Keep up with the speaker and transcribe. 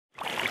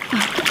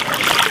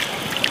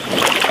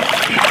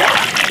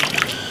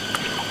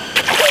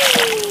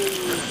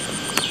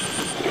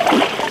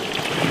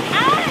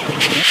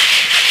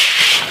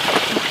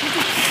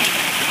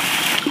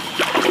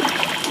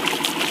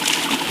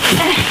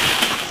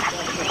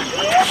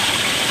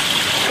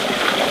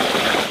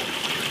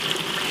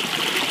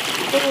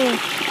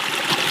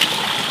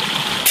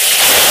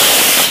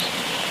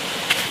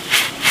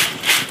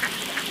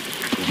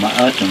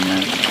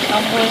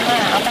เลยมา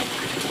เอาไป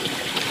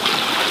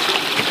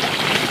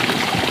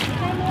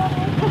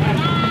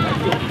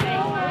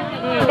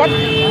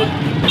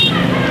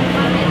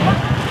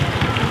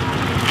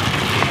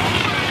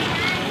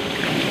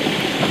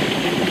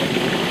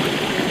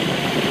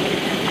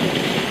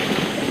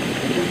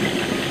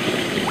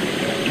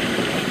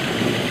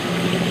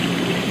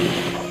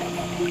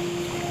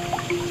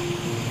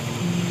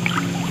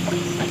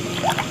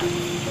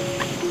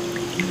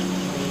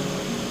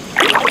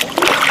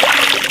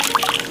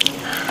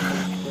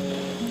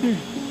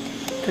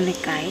ตัวเล็ก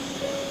ไก่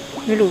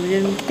ไม่รู้จะ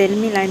เต็นท์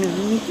มีลายหนึ่ง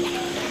นี่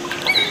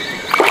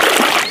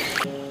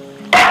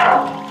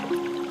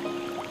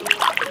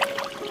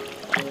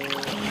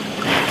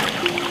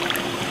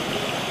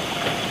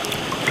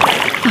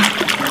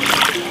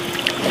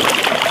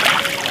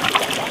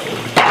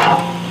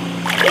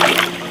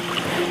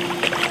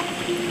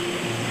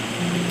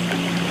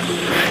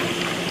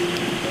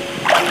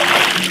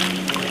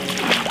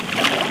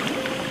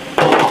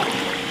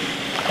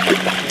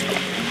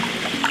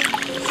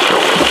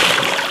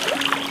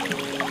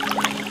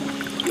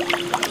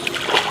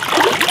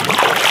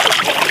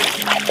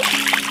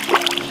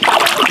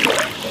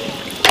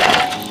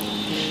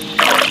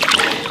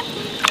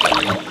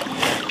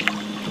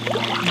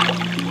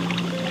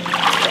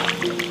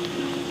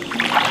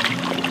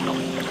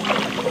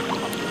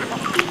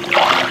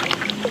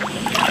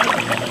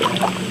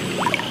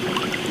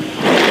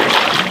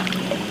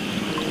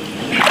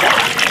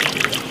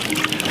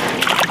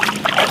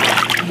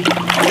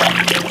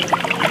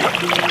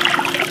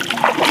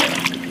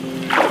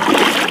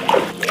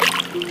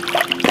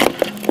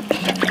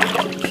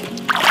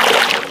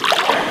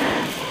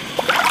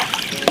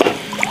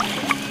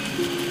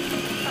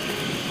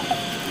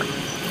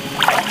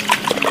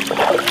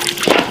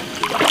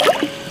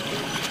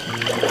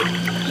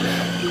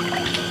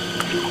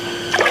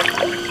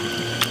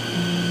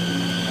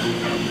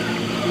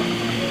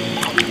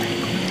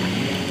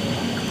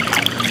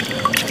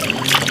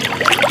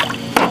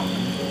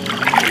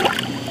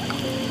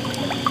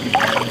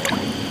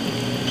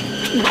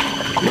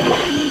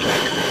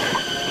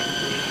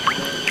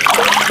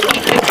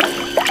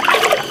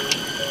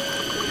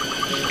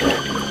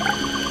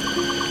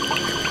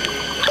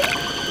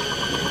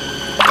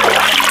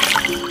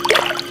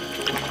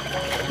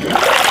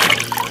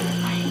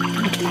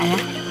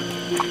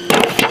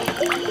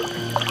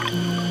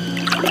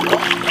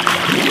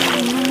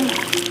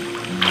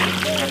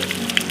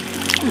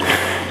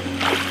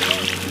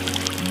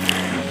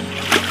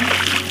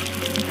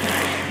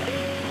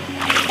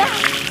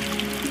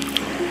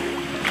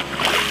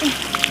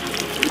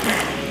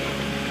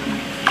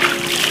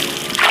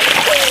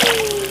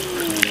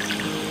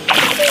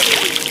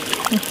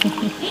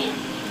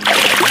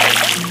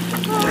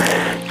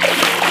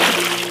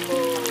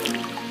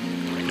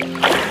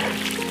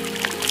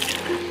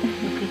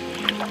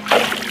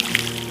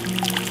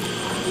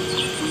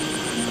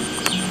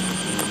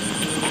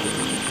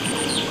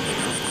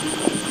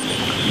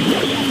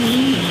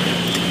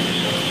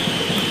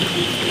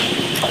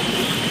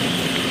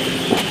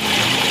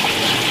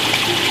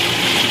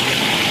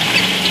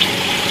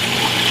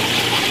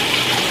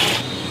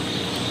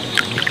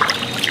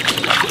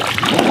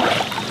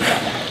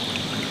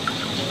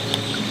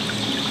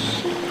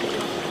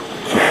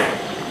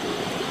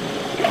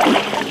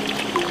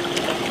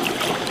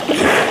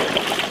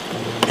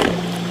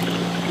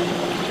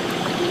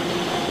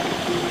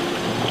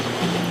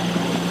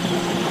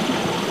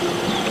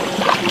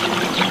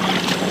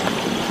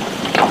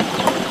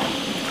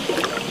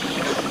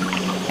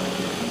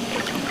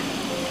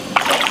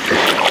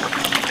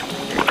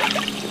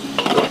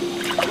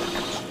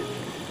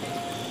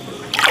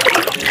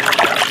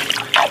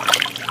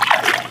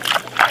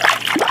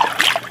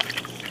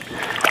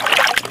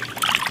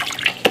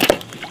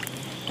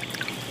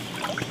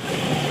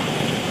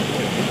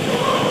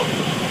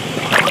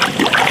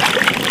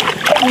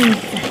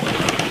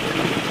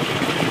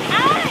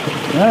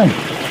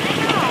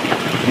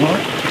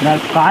là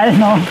cái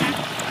nó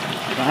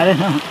cái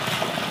nó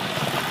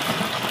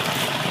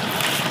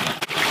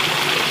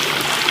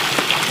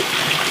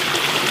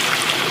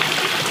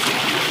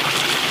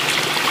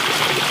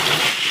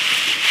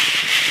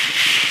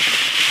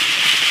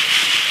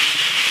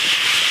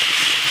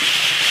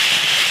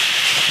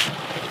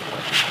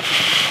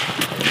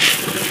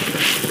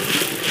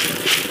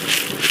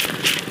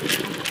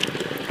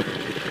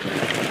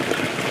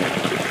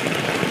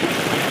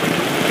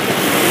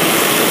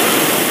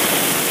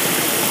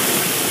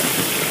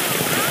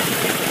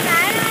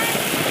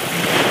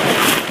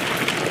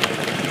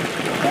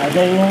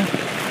đây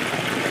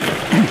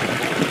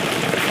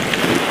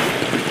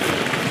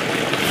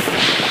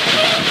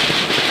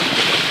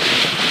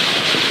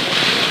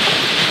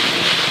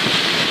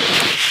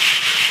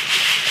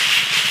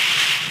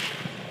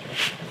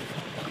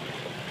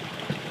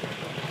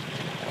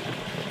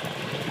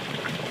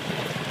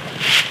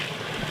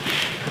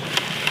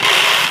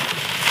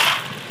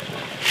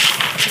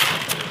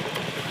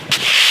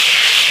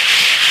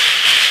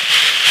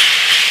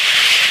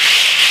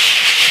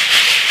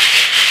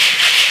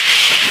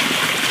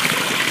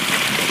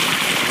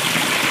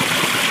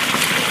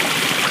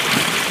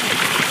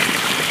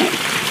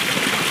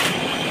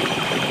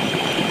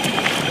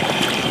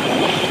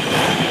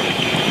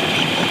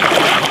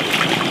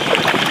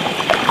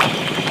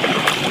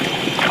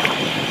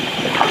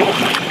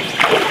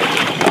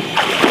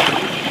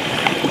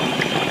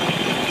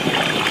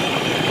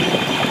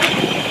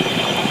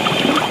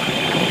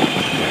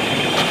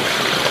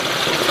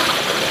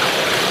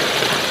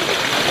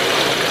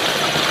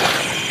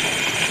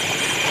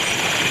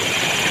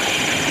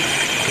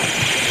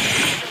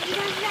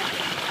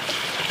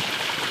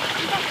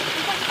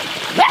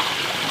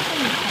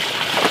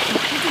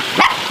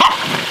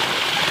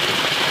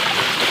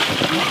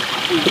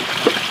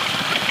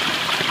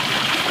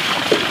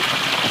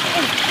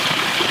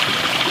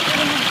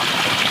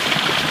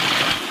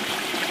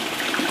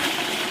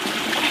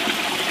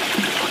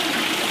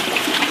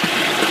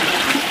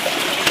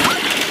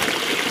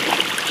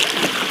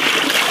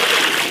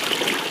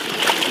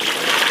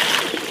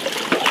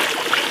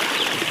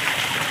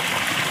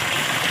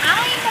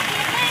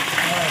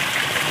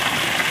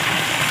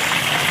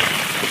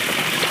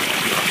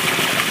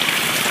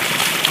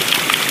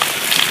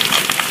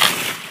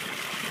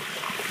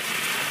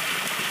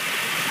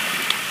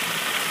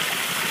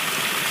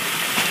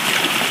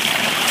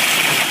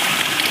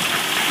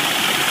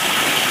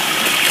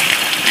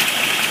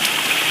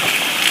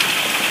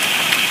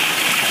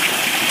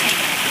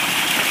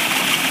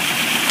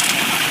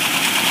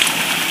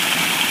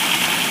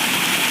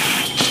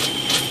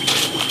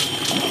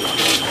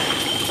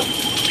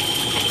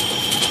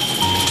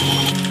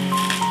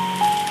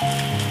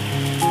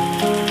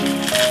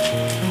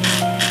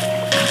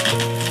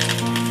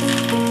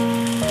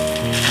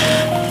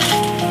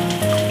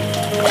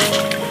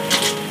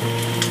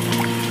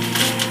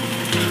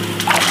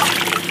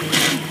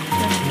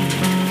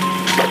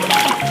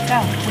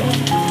vào.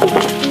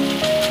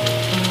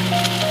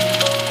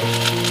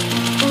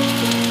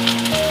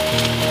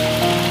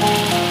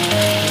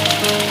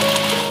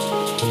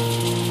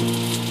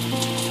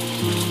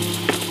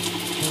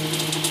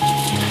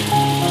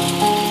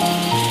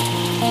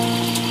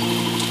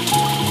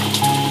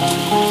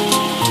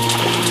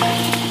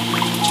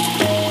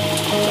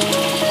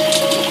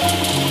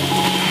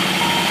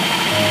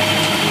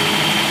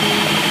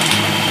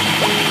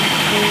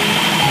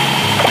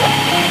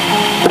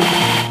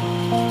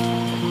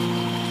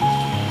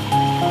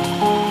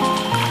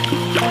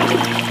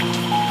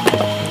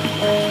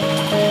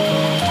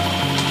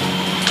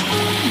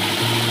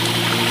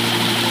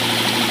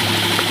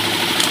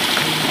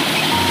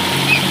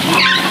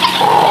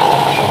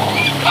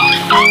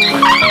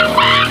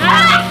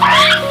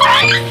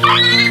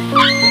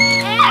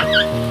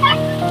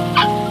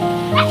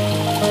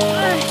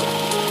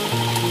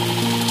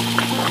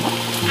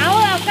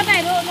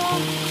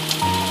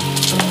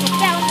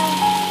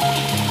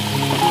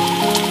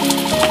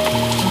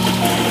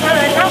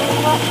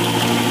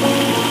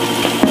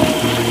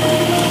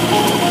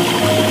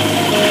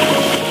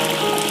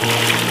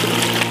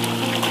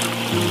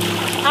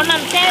 Nó nằm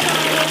xe rồi.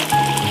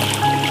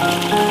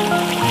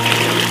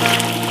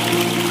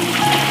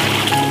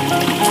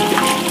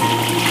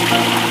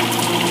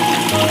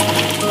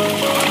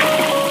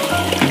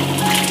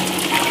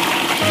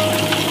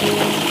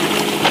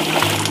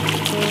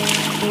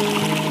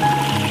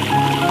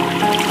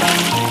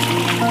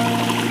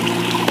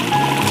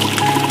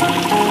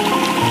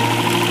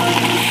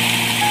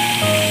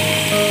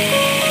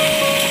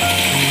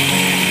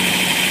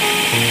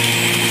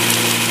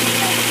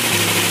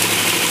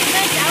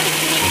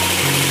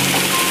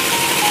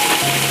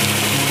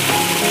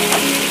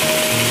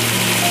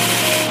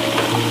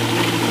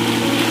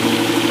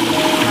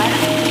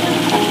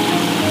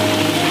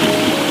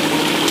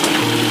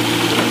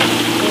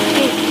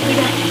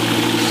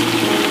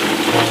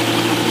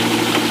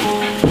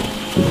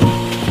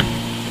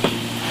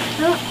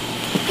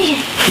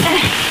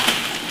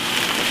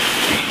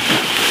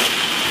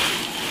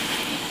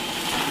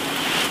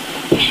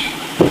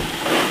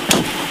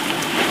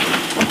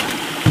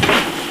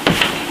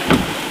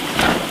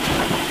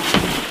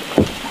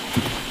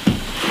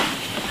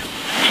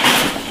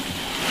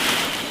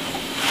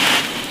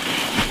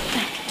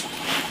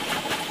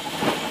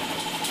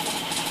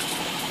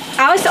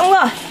 Áo xong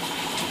rồi.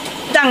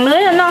 Đằng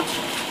lưới là non.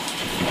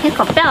 Hết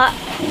cọp béo ạ.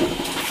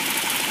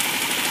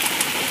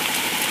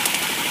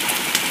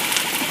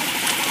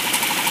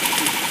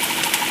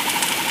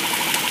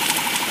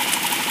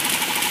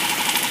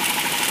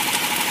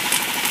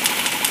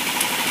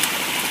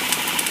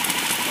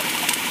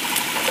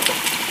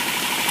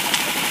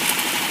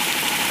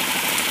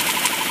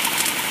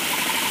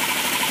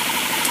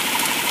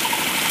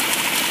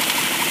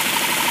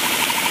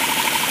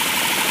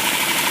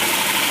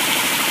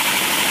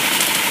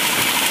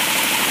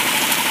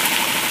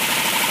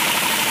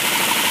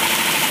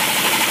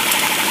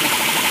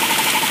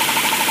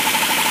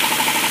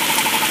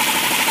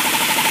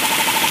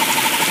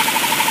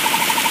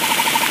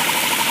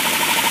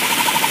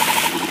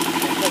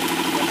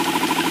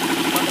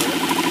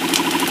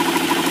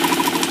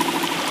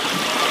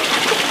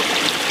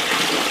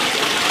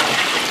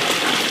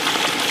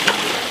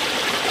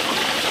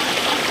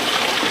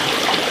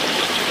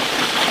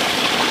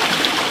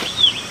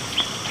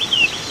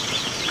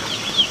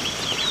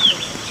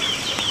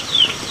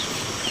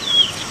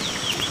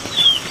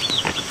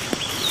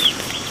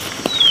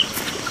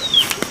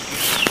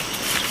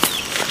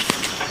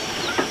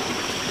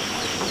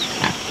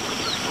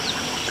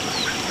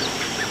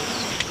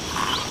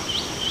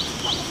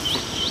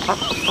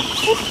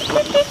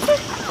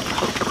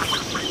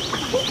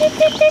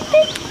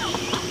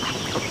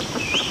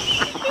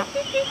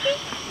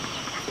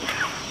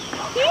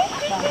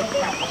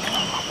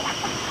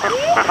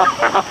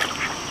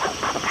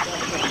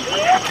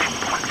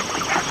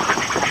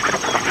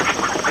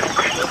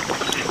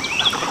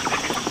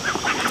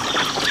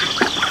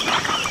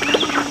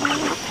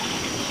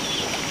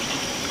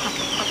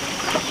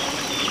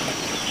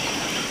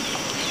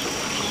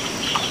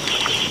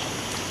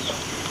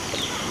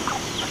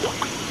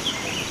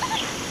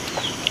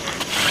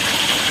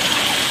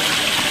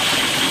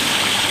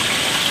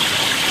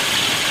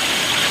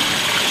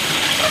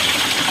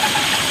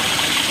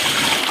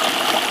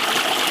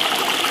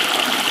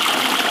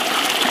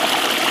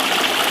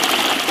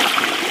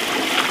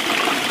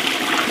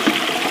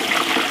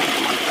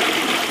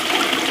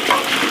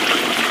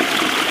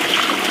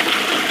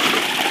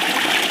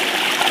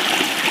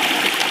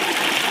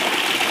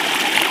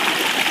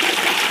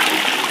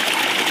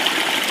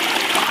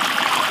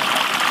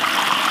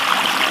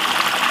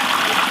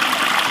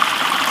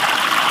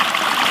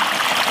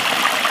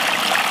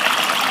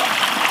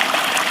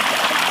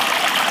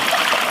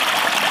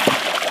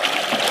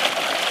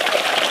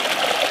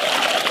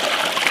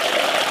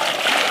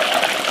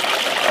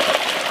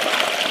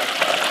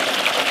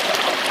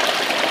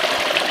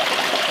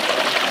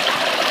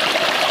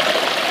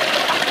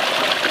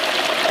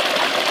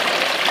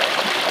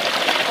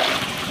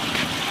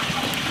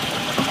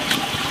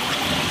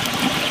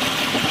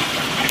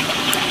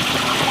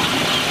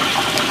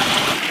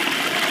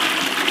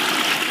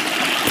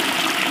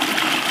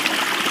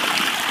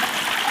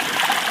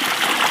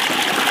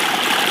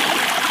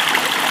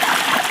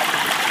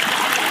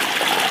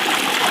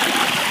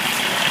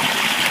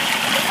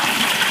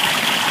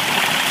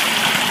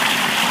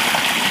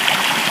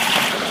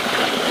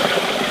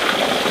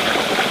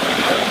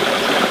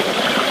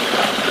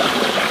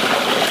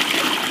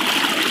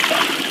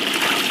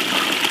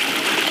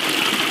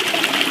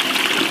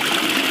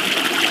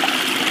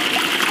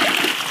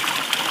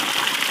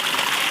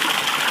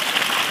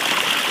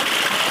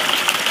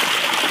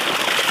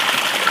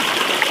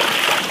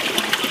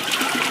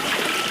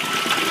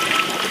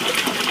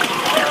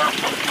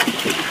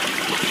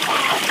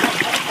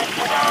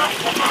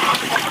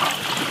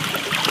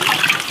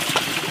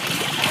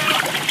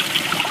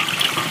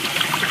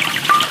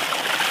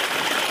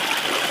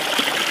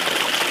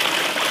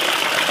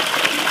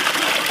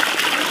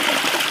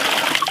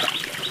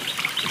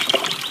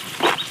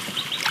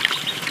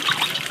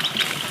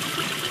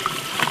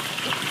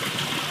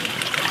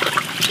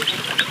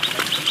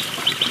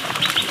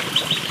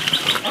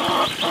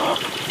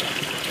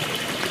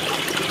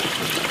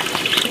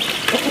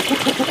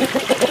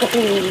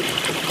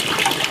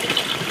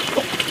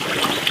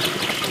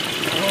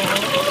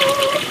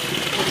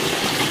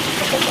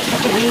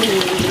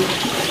 Ini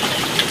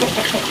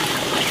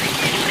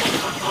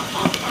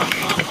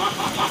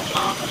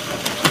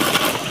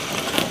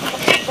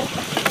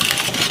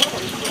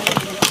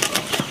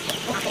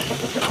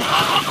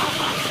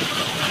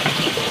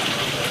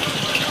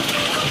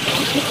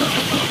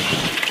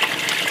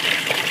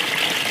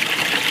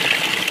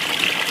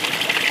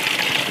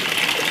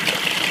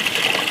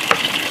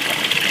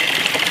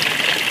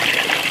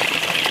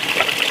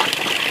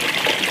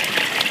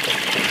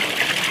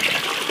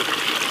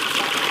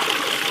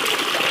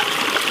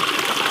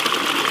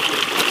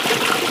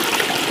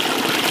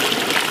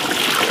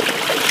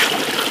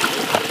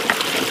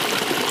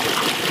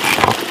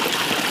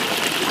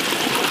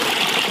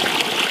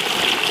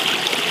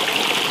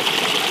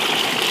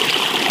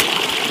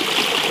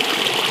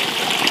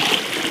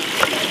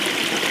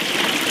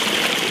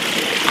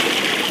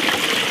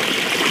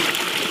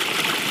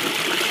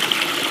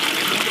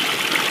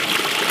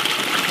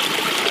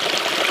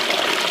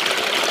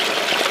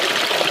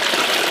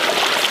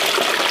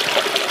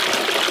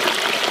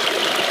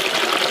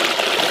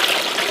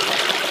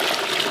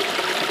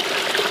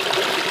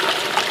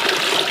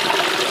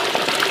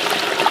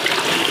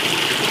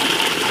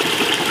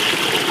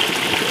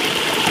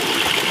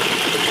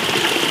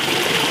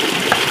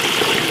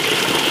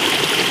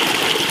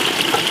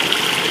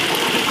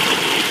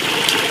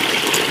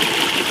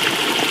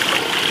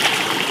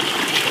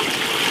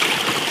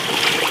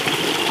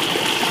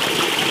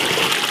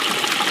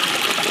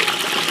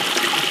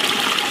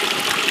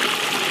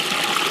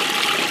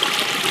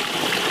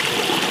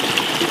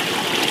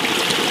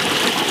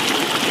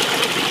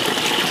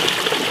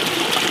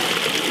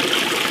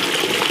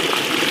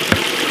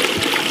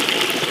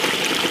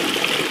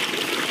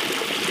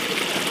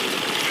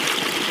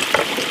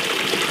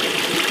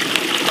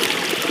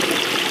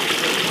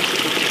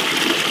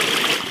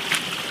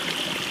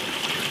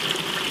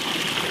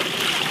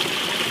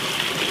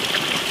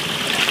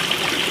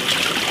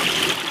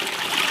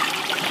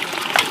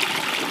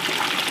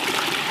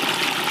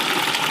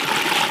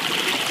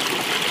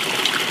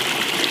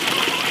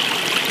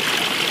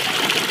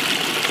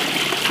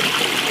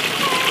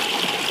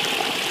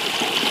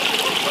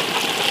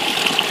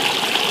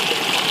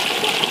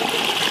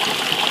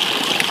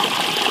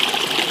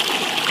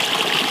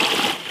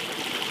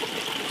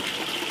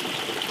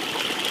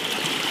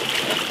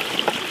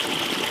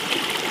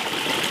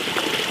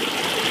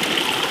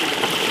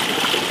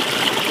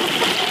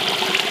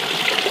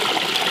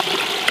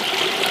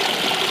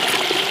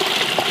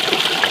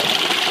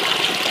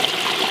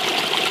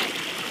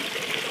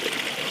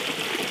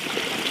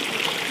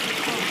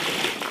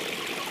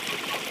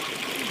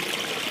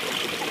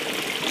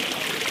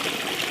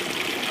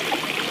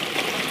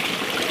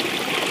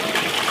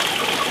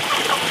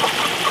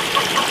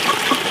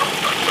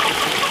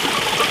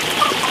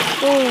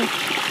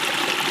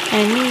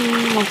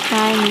một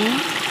chai nữa.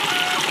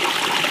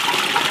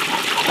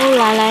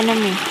 Lại nè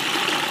mẹ.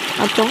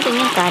 Ở trốn tự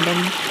nhiên cả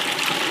đừng.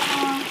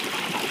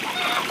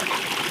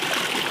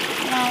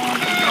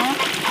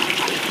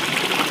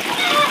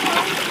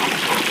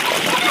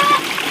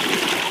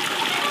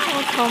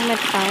 Không mệt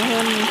phải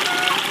hơn nè.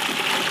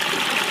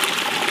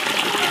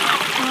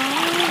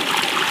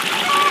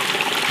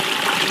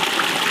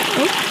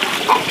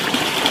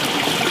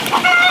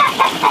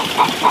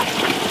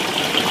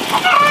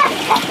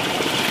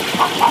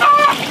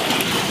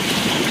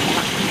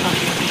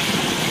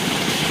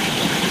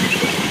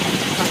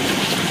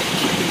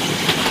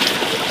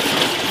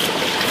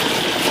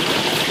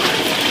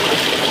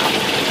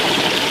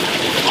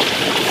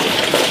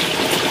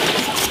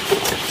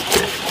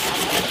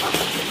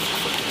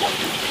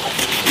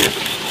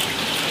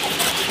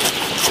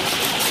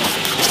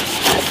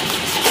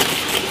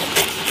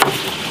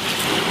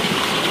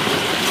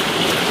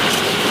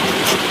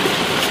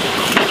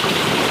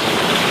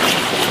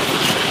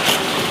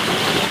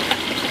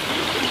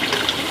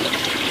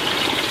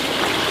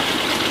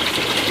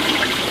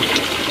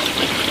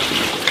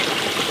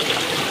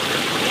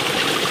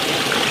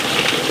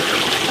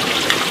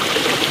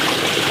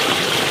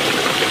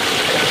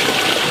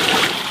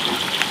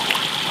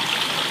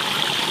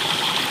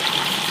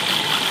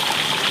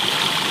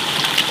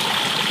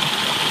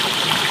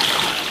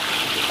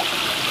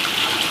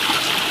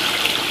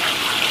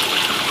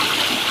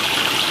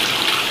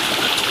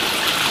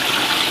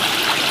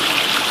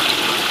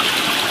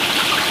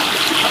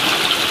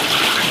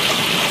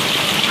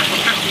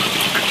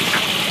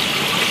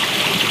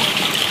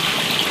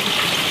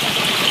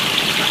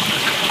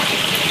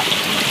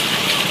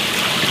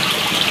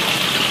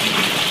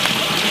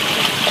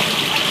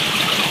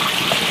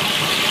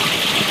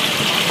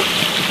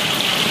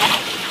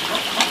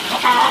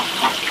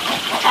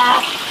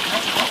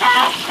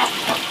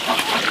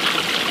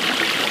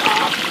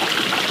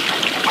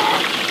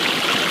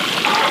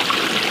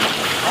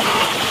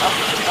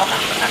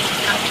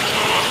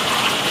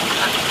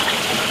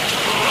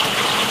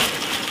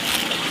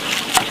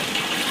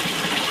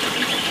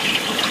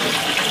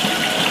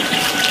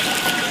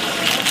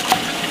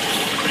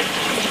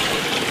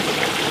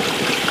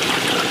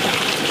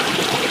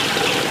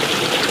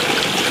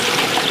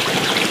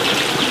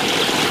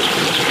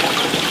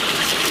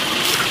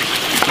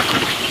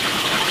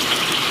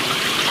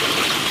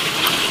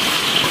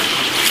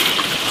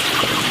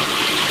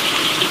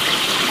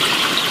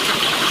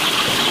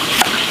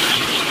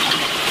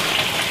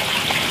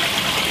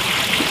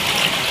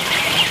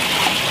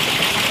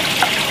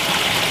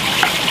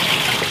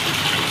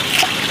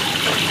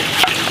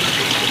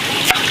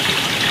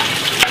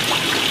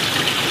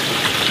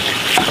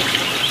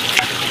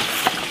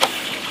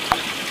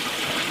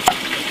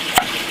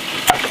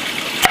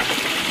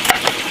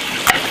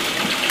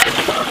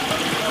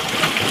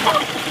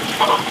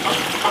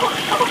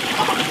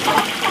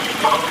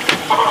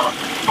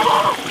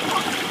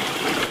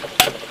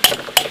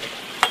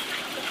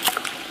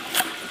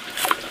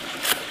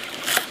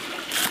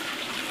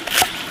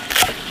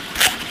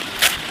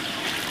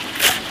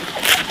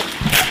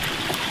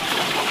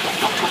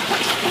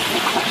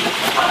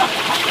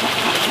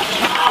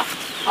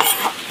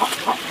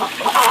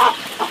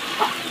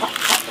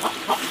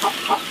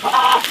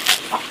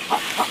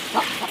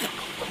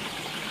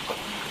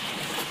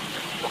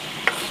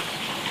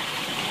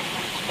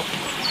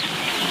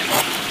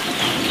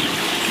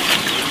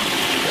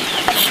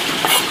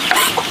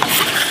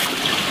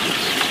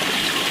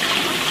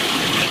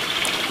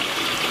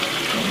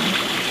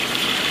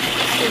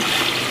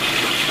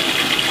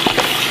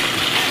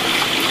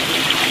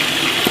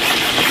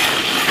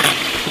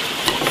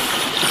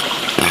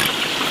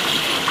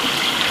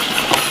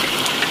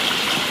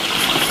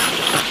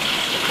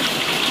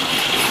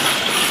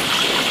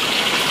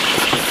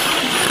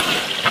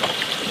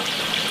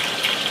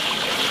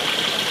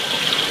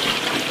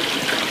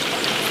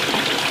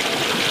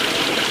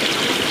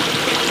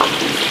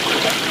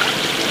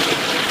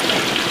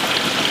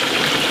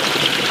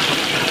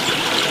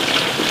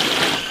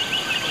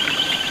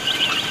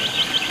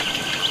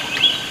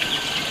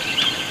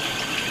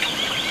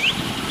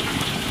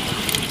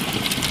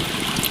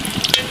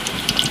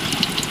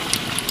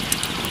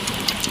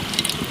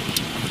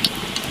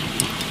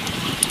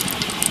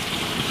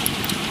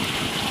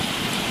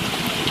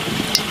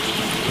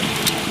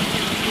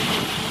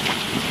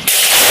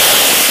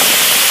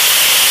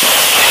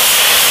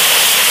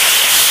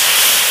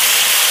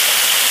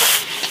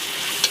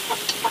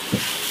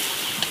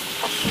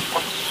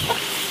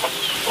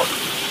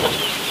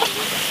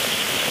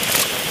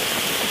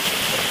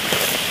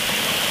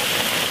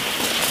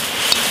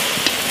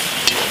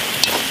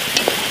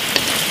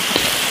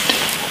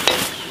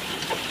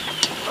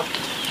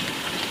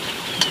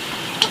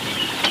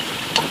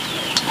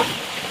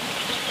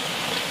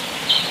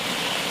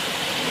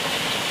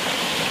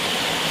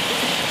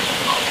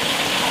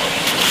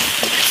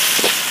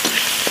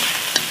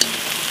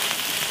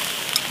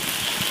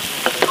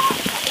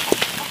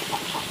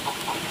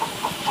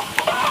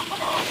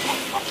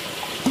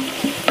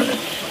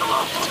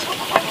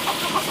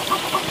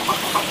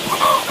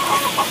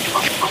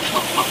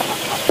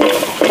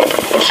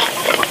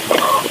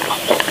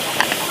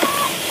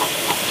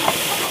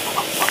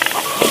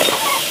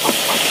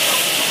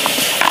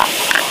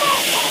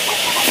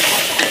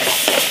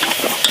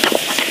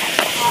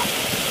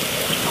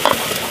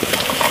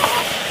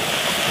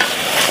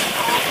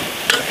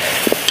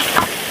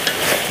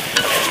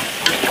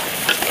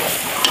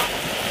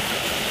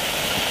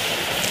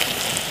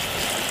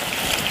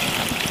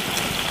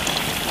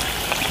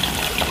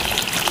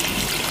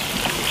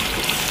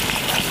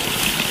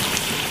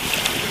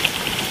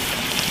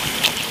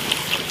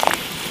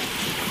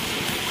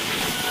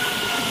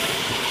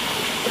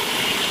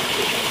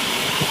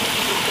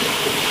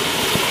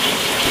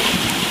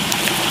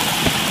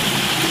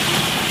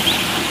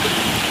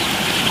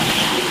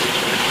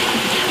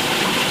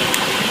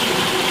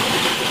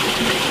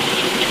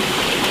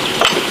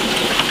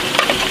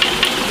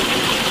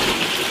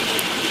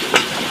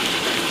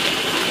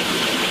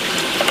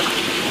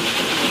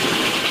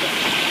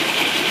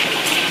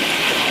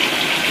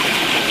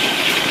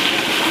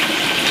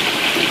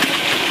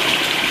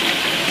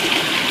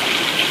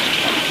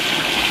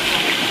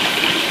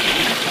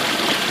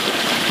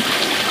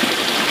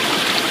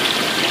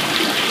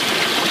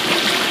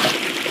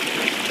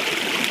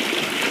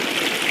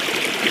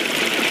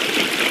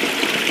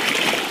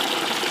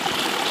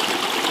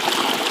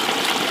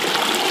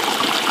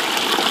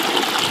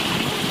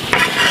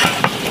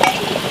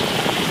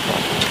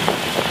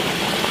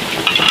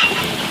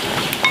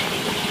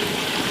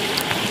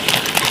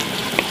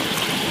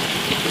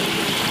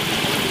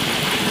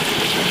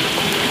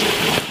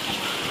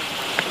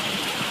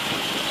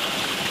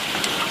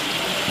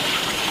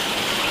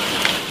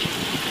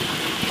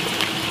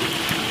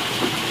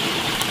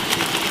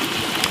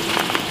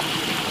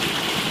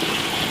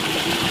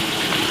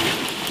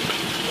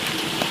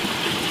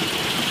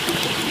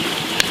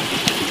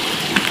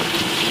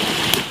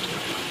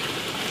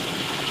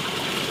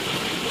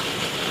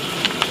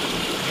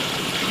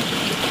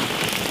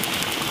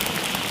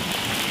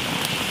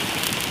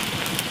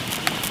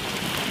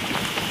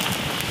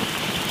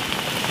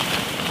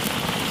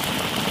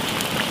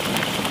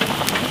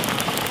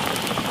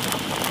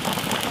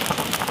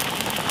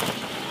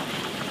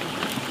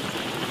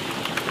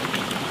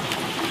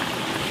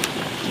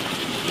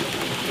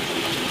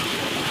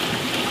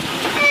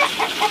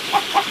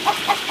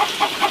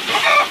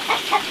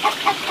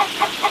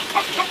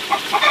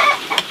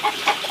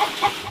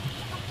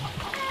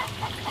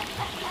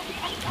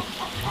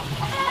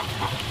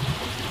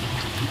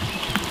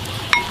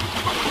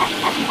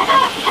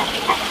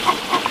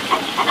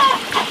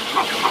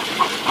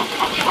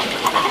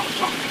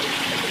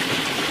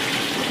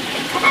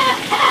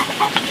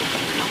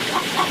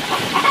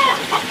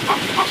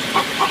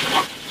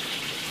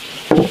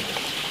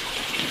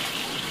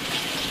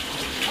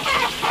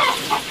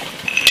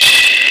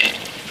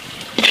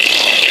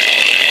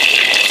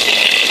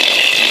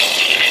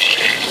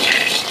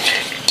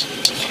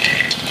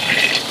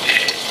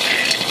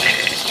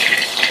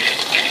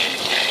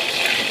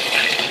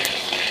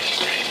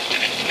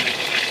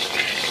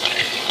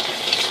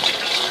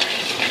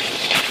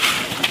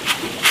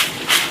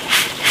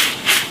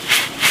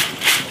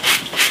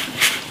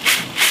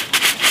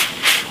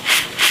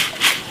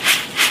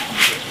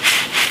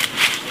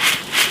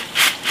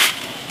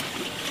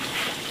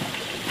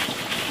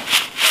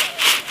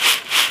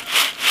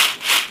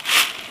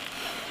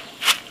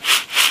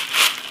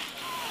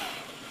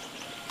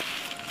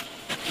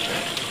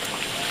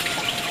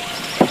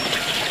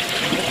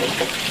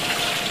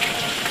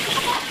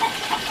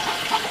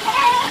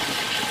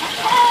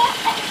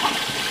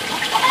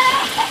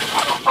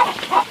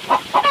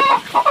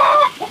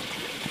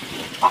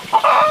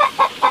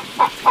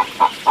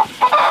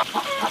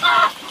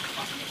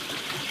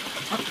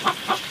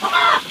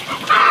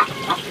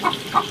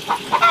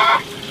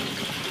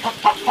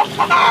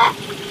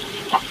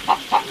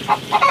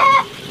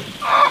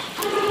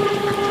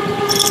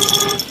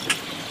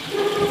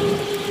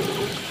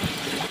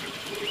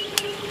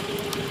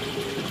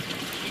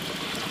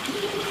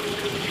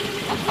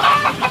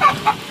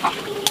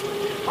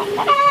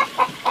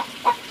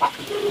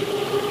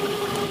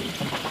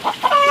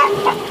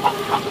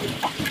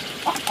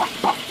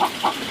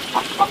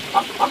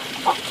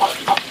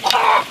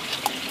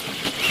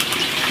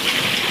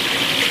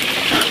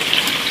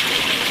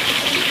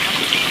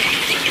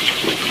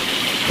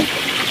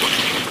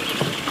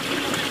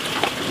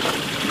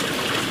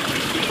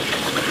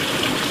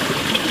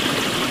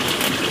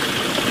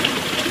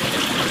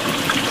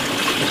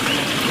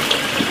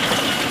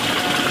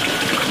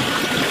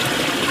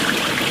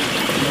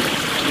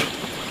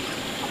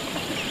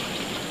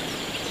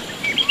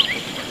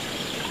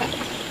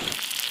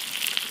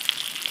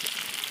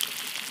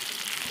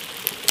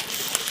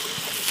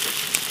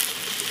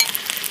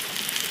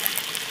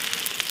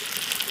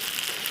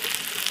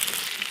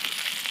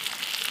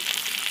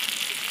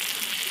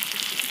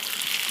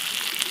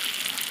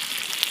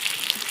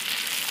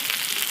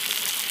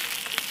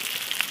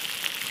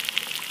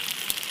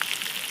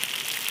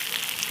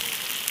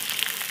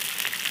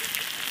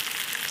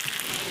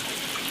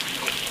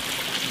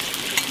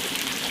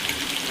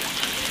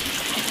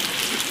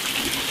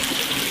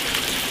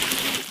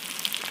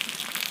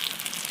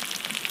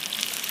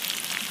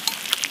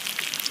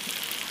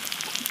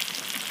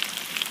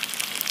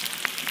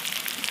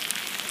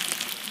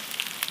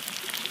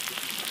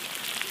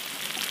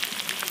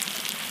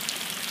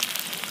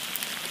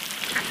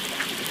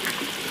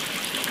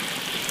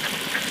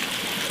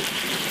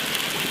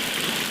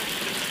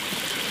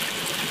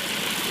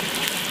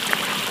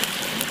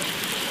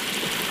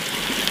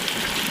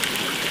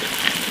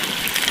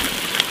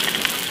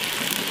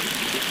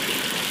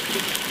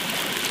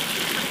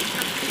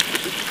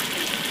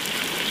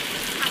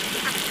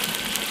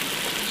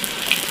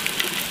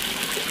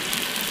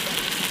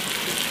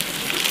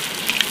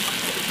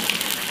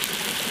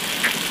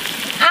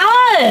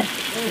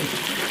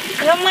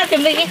 Nó mà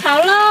chuẩn bị cái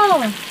kháo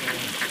lâu.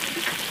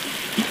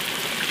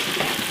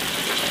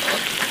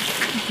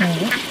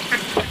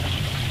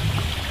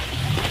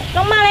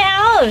 Nó mà lại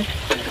ơi.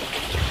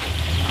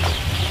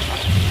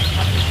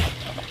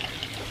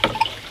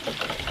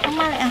 Nó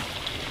mà lại à.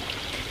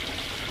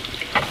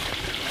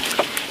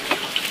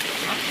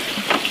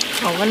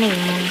 Khẩu cái này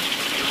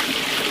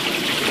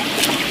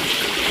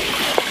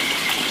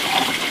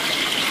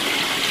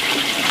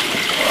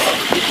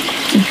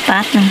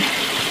phát nè.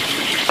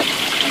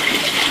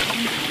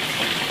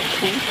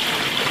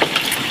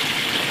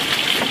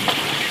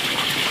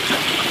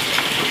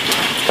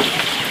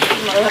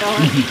 Mở rồi.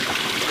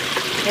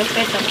 Nhớ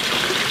kết rồi.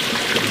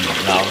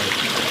 Lâu.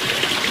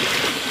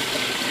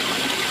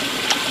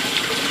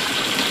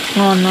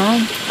 Ngon nó.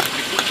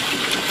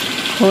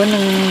 Hứa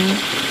nâng.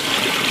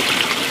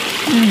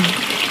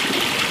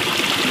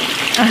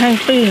 Hay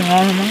phi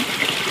ngon lắm á.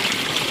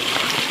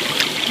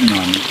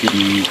 Ngon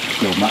chín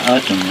kiểu má ớt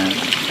rồi nha.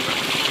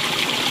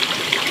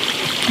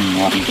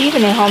 Ngon. Chí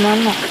cái này hòm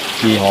lắm nè.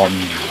 Chi hòm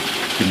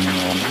chín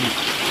ngon.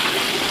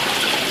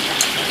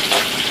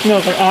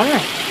 Nhiều cái ón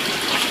này.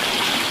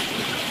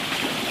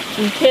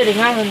 Thế thì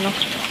ngon hơn nó.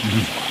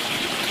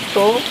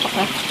 Số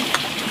hoặc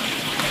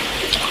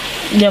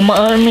giờ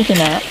mỡ như thế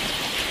nào?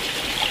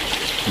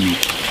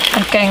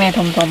 Ăn canh này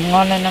thầm thầm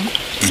ngon lên lắm.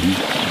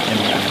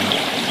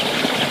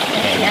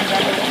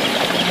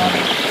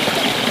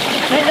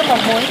 Lấy nước bột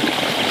muối.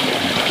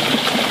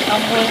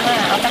 Ông muối mà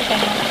áo tắc canh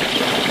ngon.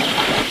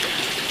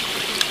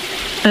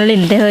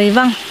 Lìn thì hơi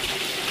văng.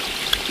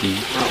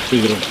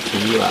 Tí rồi, tí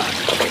vào.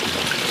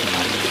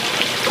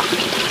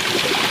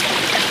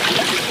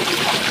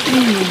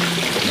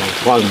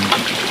 Vâng.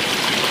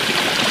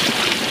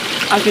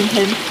 Ao kim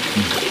thêm.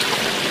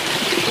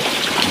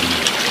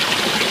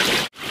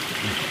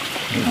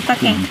 Tắc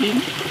canh chín.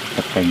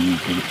 Tắc canh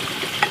chín.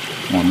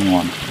 Ngon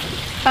ngon.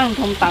 Tăng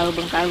thông tờ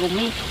bằng tờ gồm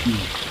đi.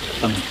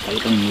 Tăng thấy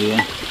tăng mưa.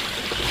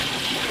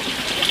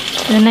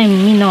 Cái này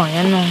mình nổi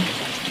ăn rồi.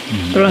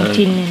 Tôi làm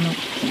chín này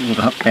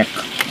nó. Hấp bẹt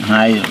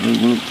hai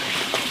lúc.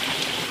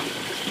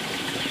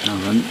 Nào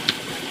vẫn.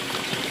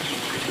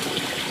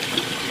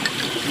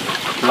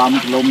 Lăm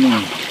lông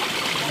này.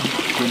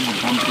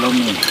 Lăm lông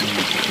này.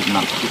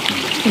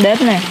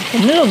 Đếp này,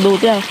 cũng rất là đủ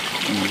chưa?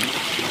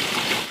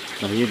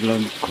 Đấy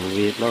lên khổ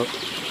việc đó.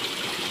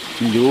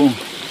 Vô.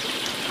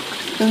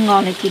 Cứ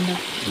ngon này chín được.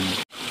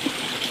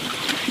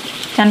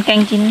 Chan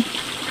canh chín.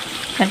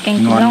 Chan canh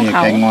chín Ngon thì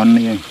canh ngon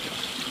đi.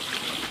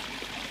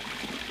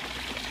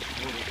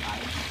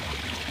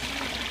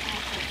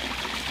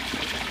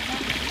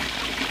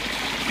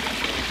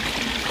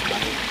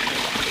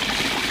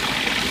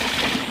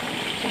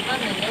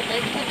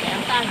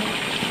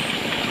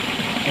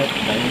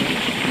 Đấy,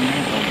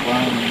 nó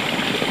qua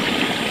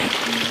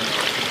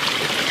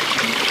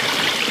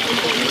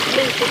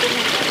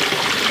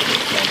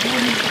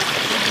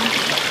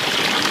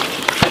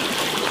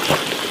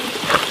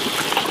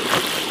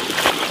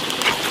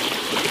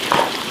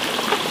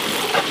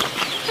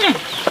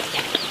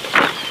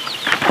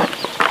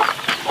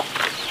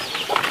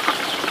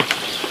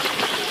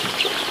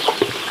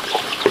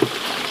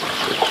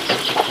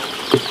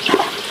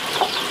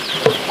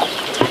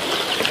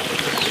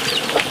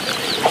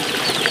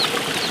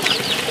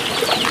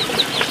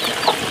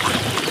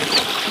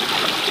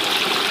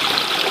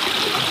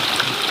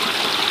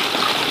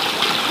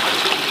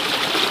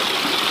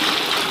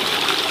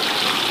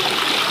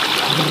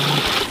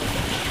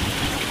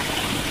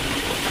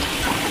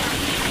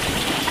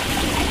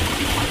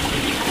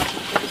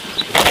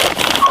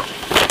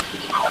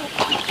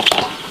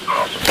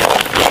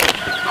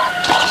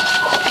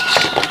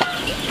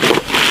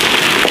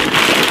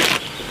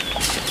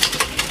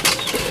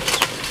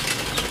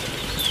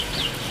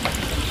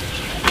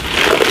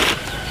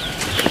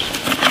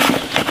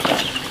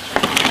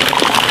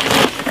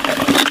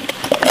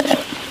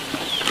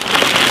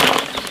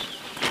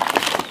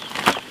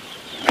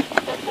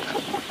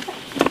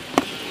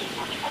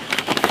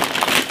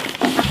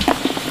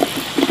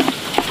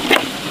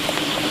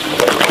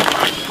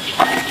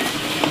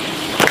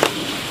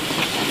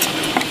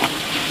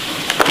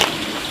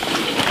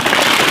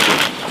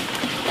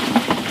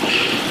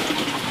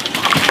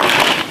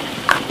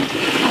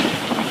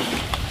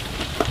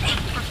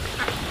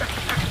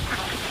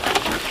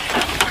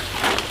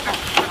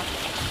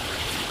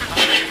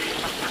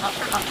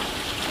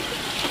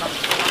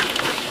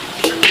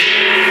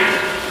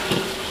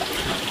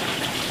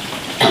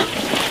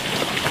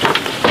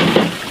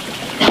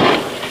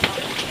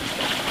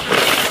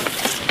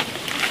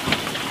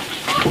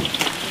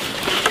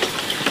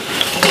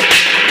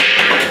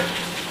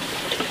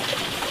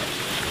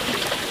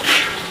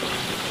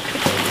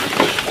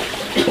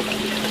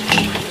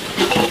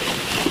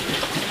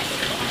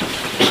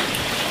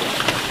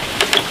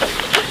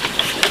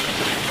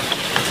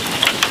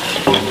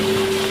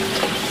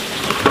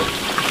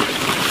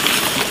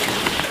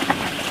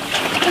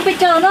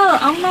chờ nó,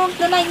 ông nó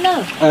lên anh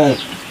nữa.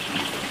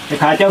 Thì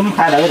khai chấm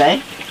khai đợi đấy.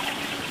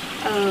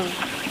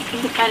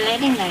 Khai lấy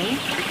đến đấy.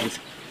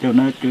 Cho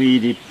nó chui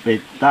đi về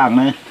tàng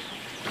nữa.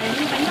 Đấy,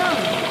 bánh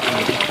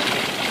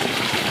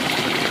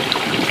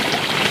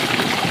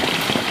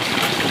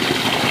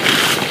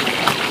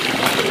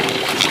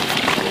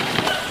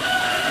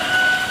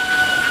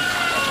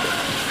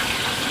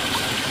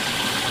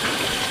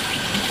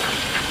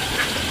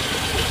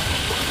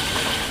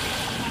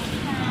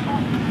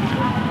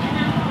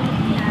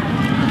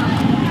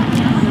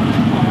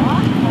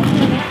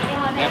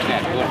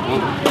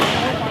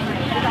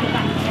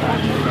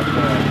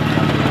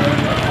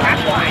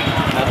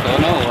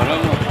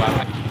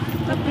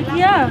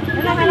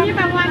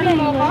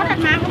có đặt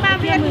mà có 3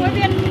 viên, mỗi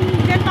viên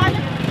to chứ.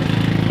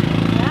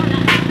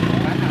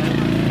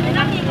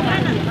 5.000 một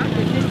cân à?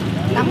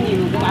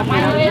 5.000 một cân.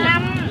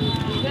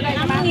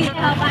 5.000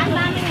 bán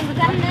 30.000 một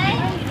cân đấy.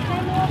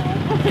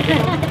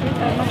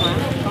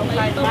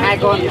 2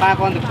 con, 3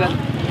 con một cân.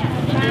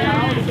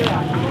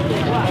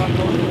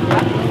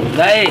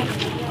 Đây.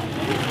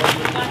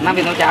 5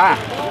 viên nấu cháo à?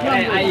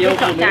 Ai yêu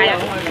chọn trai à?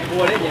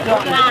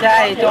 Chọn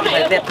trai, chọn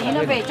phải đẹp. Tí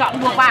nó về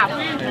chọn buộc vào.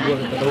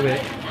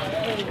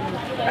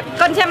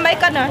 Cân xem mấy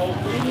cân rồi?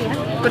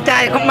 Con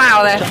trai không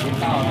màu này.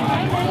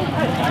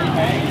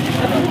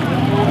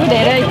 Cứ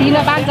để đây tí nó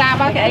bán ra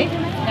bác cái.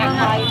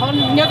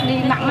 Con nhấc đi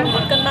nặng lắm 1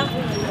 cân đâu.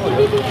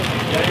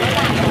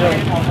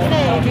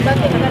 Này thì bao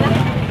tiền rồi đó?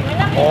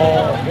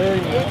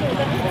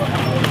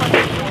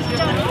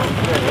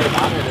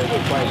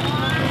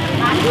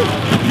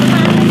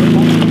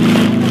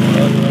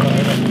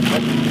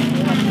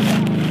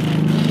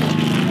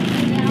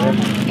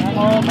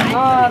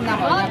 Nó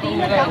nằm ở Tí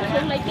nó cháu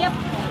xuống lấy tiếp.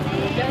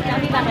 Cháu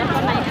đi đặt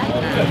con này đã.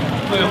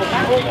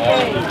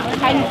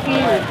 Thanh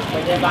kiều.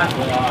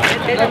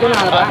 đây chỗ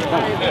nào rồi bạn?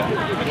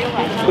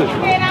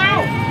 Cái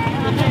nào?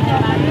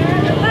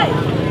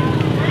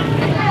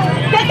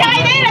 Cái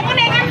chai đấy là con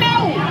này ăn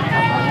đâu?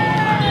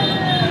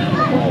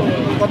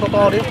 Con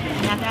to đi.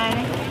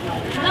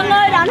 Lâm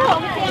ơi đón hộ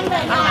cái xem về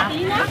nhà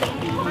tí nữa.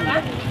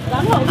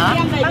 Đón hộ cái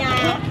xem về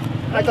nhà.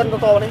 2 cân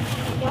to đi.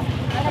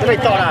 Cái này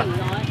chọn à?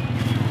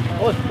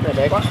 Ôi, cái này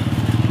bé quá.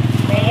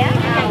 Bé.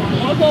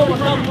 Mỗi cô 1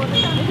 đồng,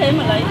 thế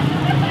mà lấy.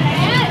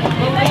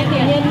 Đây tự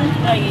nhiên.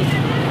 Đây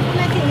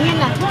tự nhiên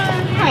là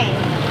khỏe.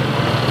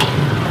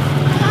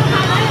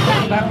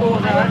 Ba cô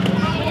sao á?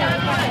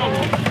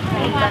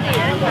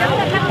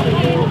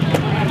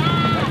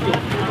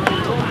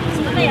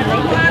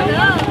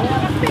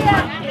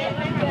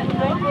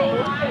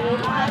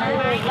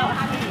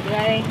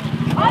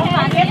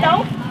 Kết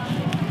đâu?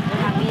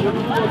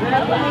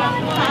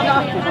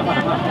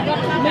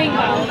 Mình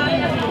bảo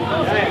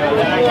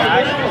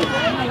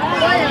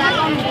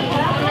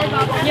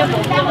nhiều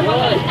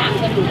người tạm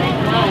gần đủ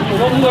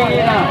Không người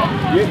như nào?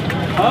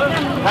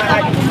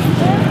 Hai.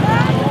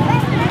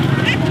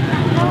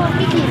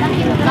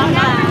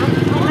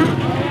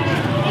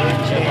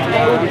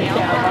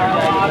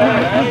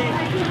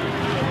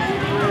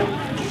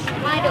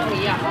 ai được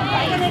nghỉ à?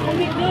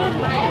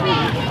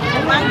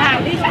 Mang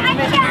hàng đi xã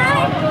về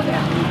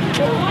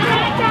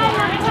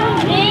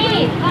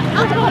đi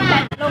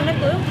lông nó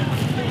cứ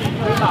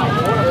Bảo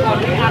con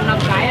đi ăn 5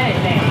 cái này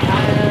để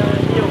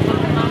nhiều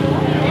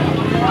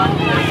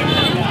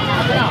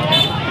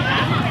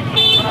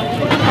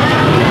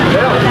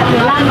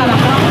Lan mà làm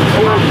không?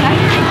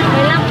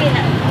 15.000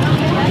 ạ.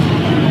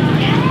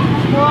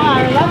 Mua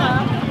rồi lắm hả?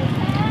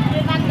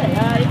 Nguyên văn để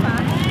ấy mà.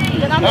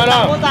 Nguyên văn để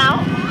làm cô giáo.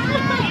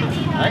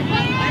 Đấy.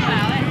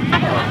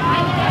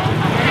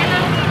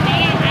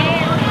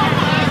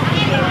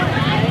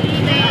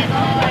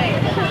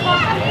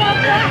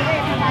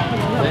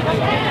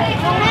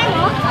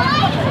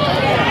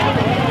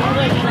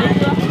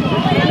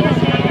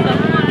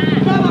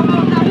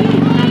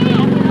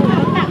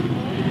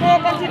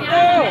 Con xin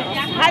cô.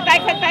 Hai tay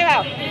khoanh tay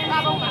vào.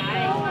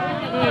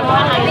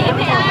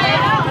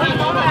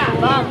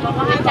 Vâng, có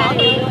 2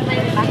 trái.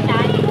 Bán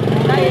trái.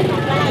 Đây,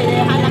 cái này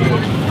 25.000.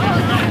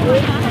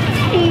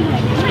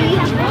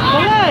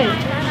 Đúng rồi.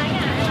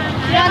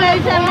 Ra đây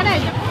xem cái này.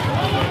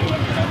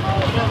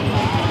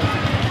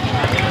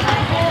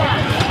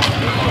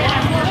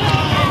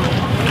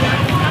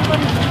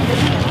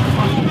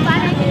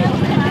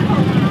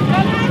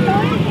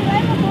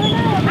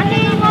 Ăn đi,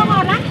 ngon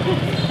ngọt lắm.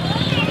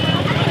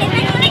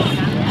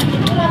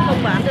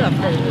 Không bán được.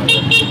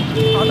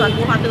 Họ toàn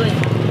mua hoa tươi.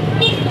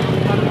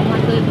 Còn hoa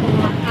tươi không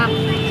hoa.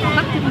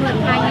 Bắt chim mượn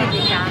 2.000 để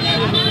trả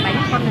bánh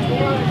con này.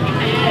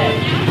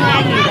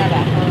 2.000 là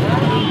đã.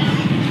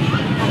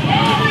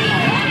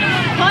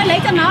 Thôi lấy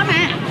cho nó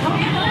mà.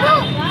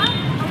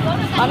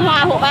 Bán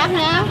hoa hộ bác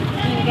nhá.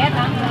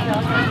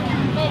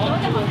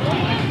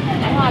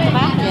 Bán hoa cho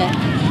bác nhỉ.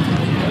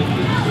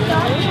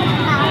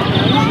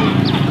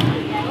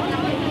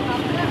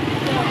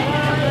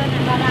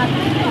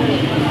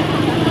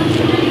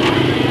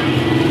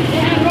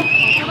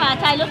 Cái bà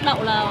chai nước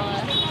đậu là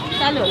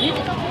chai lửa lít.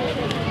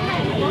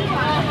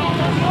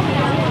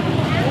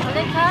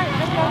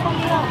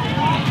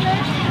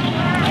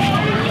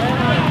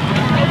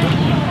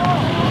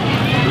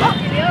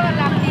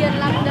 Làm tiền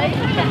làm đấy.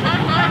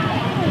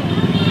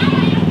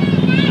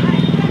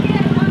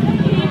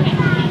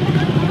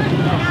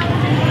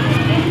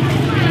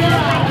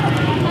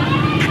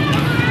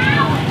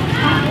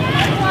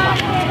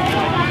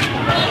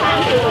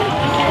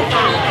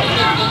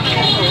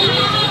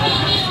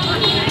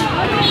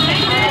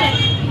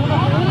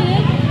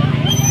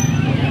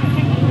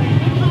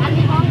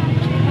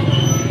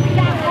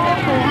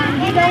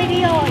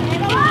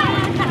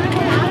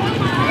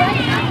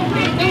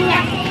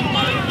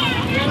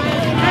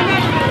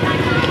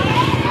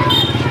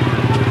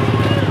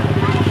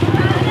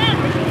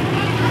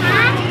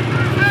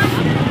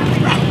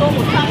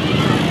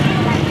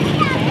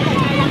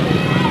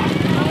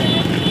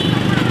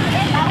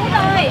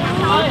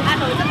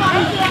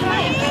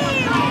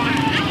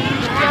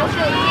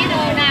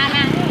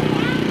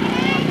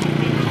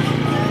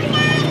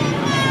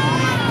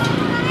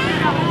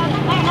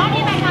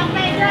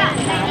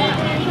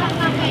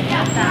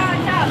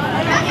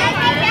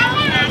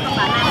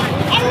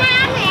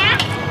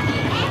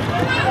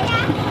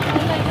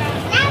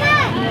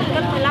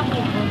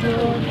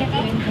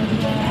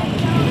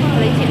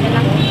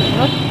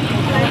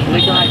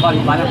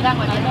 con bán Đưa ra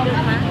ngoài này được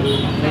mà.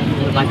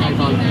 bán cho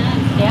con.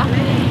 Kéo.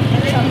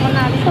 Con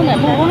nào không phải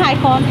mua có 2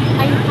 con.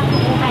 Anh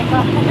mua 2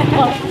 con.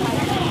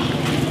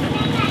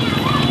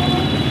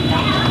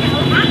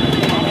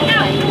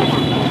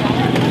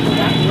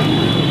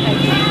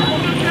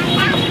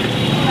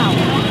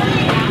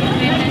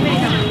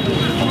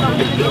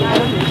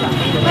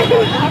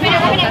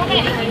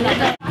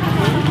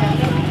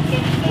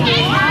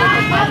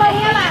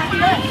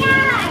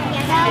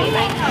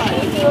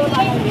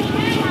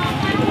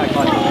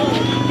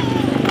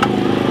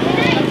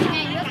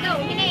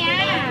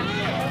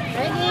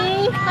 Lấy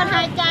đi, con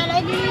 2 chai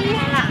lấy đi.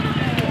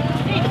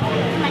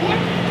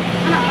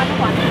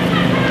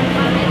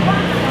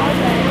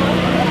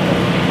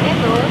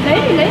 Lấy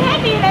thì lấy hết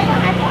đi, lấy có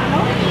 2 quả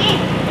đâu đi.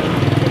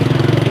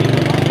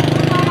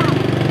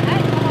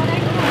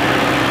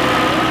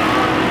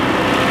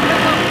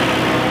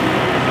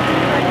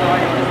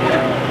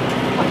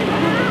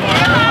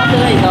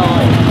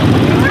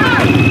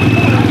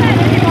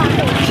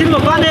 Xin một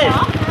con đi.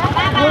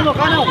 Mua một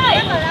con không?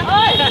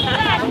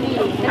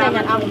 Cái này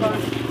nhặt ong con.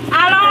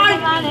 Alo.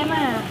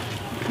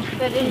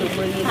 Cái đi đủ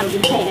 10.000 đồng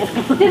tiền thẻ.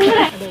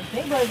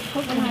 Đấy bơi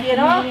không còn gì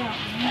đó.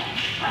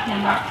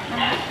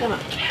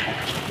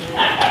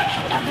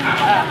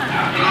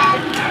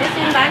 Để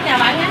xin bán nhà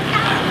bán nhé.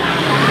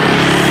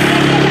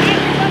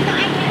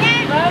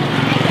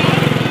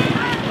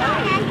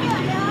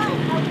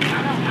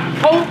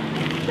 Không.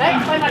 Đấy,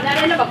 quay mặt ra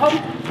đây nó bảo không.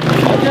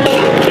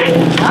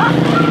 Đó.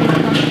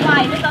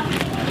 Ngoài nữa cơ.